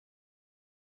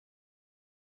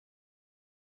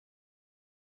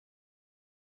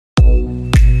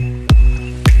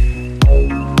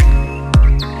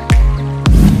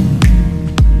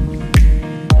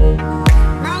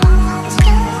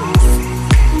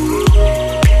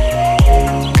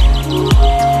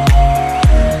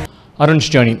Arun's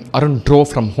journey. Arun drove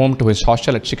from home to his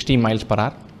hostel at 60 miles per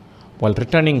hour. While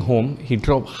returning home, he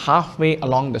drove halfway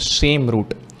along the same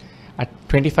route at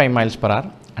 25 miles per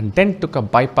hour and then took a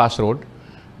bypass road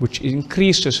which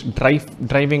increased his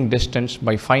driving distance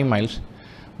by 5 miles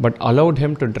but allowed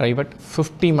him to drive at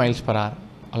 50 miles per hour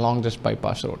along this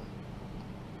bypass road.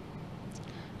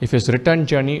 If his return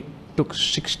journey took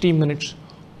 60 minutes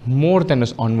more than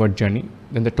his onward journey,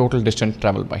 then the total distance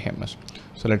traveled by him is.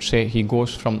 So let's say he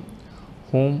goes from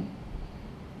home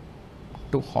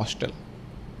to hostel.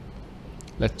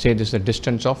 Let's say this is a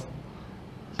distance of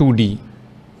 2d.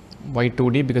 Why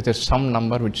 2d? Because there's some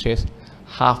number which says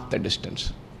half the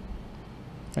distance.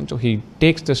 And so he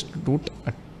takes this route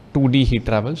at 2d, he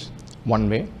travels one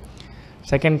way.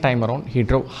 Second time around, he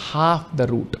drove half the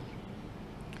route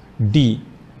d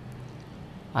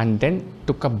and then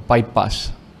took a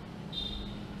bypass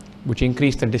which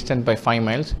increased the distance by 5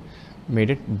 miles, made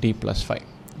it d plus 5.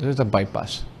 This is the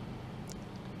bypass.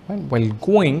 And while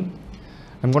going,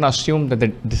 I'm going to assume that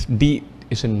this d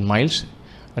is in miles.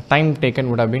 The time taken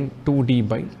would have been 2d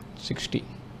by 60.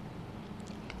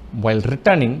 While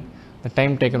returning, the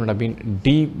time taken would have been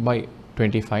d by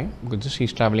 25, because this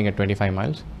he's traveling at 25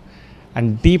 miles,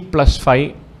 and d plus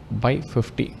 5 by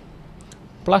 50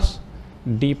 plus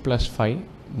d plus 5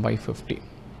 by 50.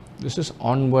 This is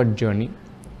onward journey.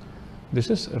 This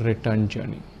is return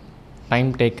journey.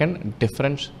 Time taken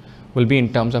difference will be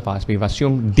in terms of hours. We've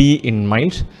assumed d in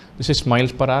miles. This is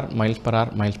miles per hour, miles per hour,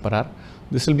 miles per hour.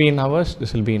 This will be in hours.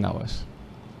 This will be in hours.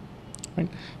 Right?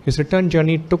 His return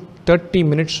journey took 30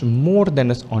 minutes more than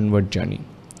his onward journey.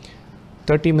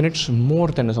 30 minutes more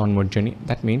than his onward journey.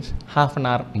 That means half an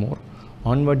hour more.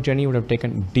 Onward journey would have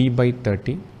taken d by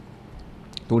 30,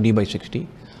 2d by 60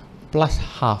 plus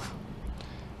half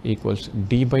equals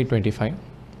d by 25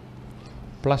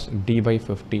 plus d by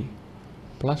 50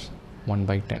 plus 1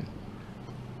 by 10.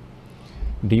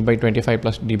 D by 25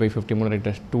 plus d by 50 more than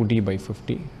 2d by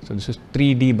 50. So this is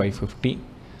 3d by 50.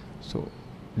 So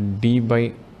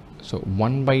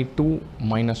 1 by 2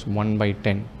 minus 1 by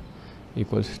 10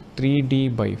 equals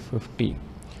 3d by 50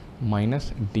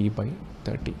 minus d by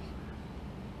 30.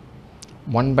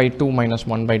 1 by 2 minus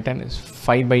 1 by 10 is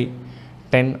 5 by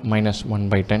 10 minus 1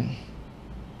 by 10.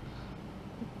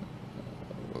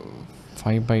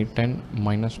 5 by 10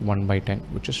 minus 1 by 10,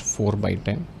 which is 4 by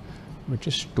 10, which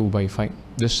is 2 by 5.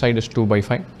 This side is 2 by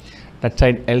 5. That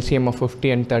side LCM of 50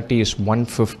 and 30 is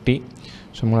 150.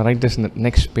 So I'm going to write this in the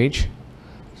next page.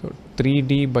 So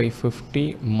 3d by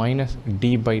 50 minus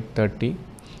d by 30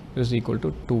 is equal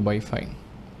to 2 by 5.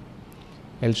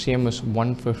 LCM is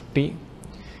 150.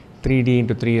 3d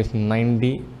into 3 is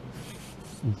 9d.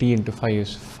 d into 5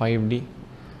 is 5d.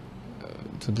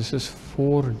 So this is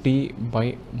 4d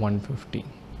by 150.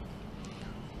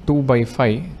 2 by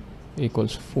 5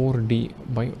 equals 4d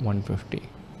by 150.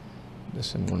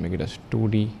 This I'm going to make it as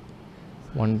 2d.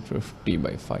 150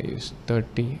 by 5 is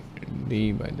 30.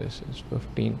 d by this is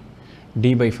 15.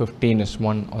 d by 15 is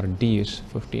 1, or d is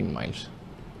 15 miles.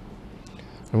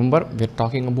 Remember, we're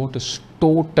talking about his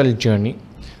total journey.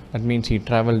 That means he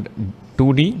traveled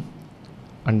 2d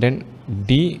and then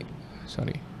d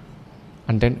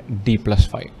plus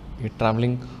 5. You're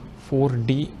traveling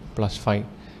 4d plus 5,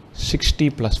 60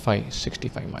 plus 5,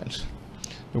 65 miles.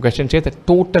 The question says the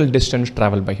total distance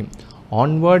traveled by him.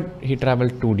 Onward, he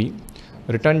traveled 2d.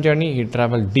 Return journey, he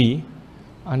traveled d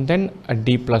and then a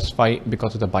d plus 5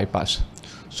 because of the bypass.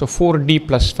 So 4d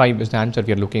plus 5 is the answer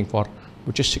we are looking for,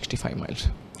 which is 65 miles.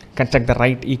 Construct the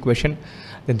right equation,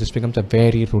 then this becomes a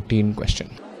very routine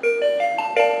question.